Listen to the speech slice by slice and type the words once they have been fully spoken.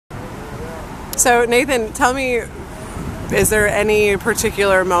So Nathan, tell me, is there any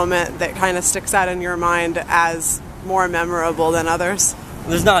particular moment that kind of sticks out in your mind as more memorable than others?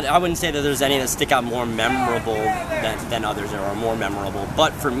 There's not. I wouldn't say that there's any that stick out more memorable than others, or more memorable.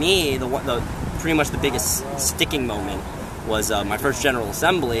 But for me, pretty much the biggest sticking moment was my first General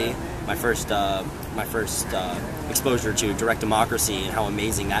Assembly, my first exposure to direct democracy, and how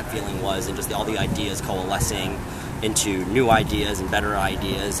amazing that feeling was, and just all the ideas coalescing into new ideas and better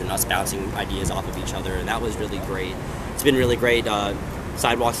ideas, and us bouncing ideas off of each other, and that was really great. It's been really great.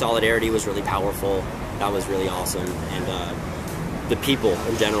 Sidewalk solidarity was really powerful. That was really awesome, and the people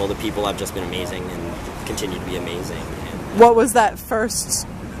in general, the people have just been amazing and continue to be amazing. And, what was that first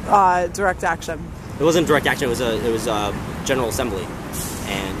direct action? It wasn't direct action. It was a General Assembly,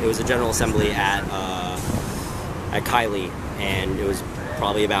 and it was a General Assembly at Kylie, and it was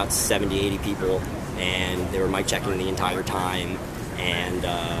probably about 70, 80 people, and they were mic checking the entire time, and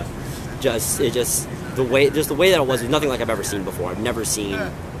the way that it was nothing like I've ever seen before. I've never seen.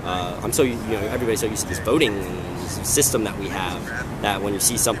 I'm so everybody's so used to this voting system that we have, that when you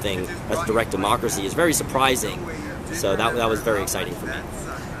see something that's direct democracy is very surprising. So that was very exciting for me.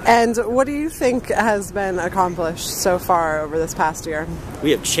 And what do you think has been accomplished so far over this past year?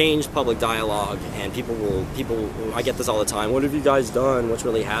 We have changed public dialogue, and people, I get this all the time, what have you guys done? What's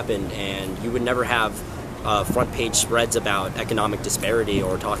really happened? And you would never have front page spreads about economic disparity,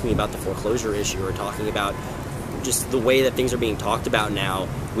 or talking about the foreclosure issue, or talking about just the way that things are being talked about now.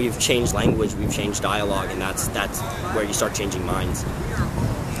 We've changed language, we've changed dialogue, and that's where you start changing minds.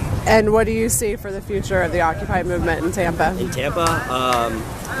 And what do you see for the future of the Occupy movement in Tampa? In Tampa,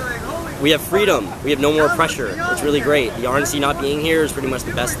 we have freedom. We have no more pressure. It's really great. The RNC not being here is pretty much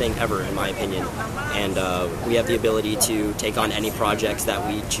the best thing ever, in my opinion. And we have the ability to take on any projects that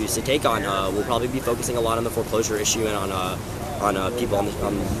we choose to take on. We'll probably be focusing a lot on the foreclosure issue, and on people, on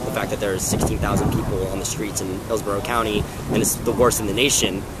the fact that there's 16,000 people on the streets in Hillsborough County, and it's the worst in the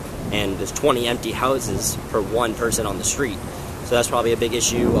nation, and there's 20 empty houses per one person on the street. So that's probably a big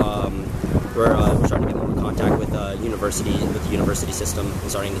issue. We're starting to get more contact with the university system, and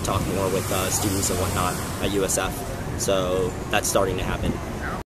starting to talk more with students and whatnot at USF. So that's starting to happen.